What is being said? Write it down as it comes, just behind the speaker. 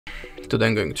Today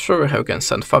I'm going to show you how you can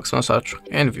send fax message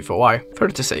in Vivo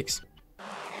Y36.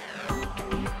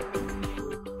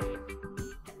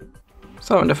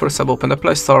 So in the first step, open the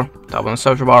Play Store, tap on the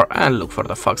search bar and look for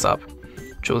the fax app.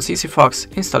 Choose Easy Fax,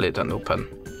 install it and open.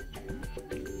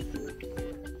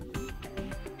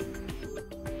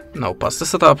 Now pass the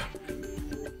setup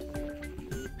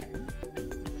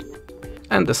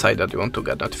and decide that you want to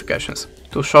get notifications.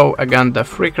 To show again the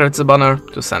free credits banner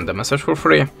to send the message for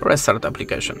free, restart the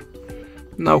application.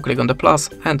 Now click on the plus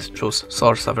and choose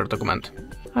source of your document.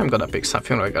 I'm gonna pick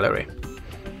something like gallery.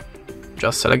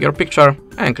 Just select your picture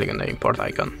and click on the import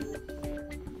icon.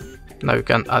 Now you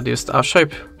can adjust a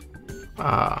shape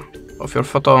of your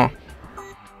photo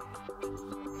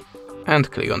and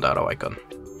click on the arrow icon.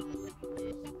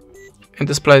 In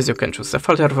this place you can choose the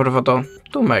filter for the photo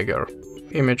to make your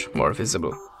image more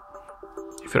visible.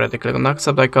 If you're ready, click on the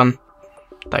accept icon,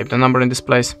 type the number in this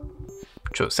place,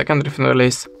 choose secondary from the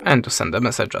list, and to send the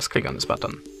message just click on this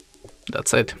button.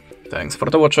 That's it. Thanks for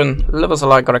watching, leave us a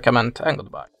like or a comment, and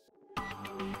goodbye.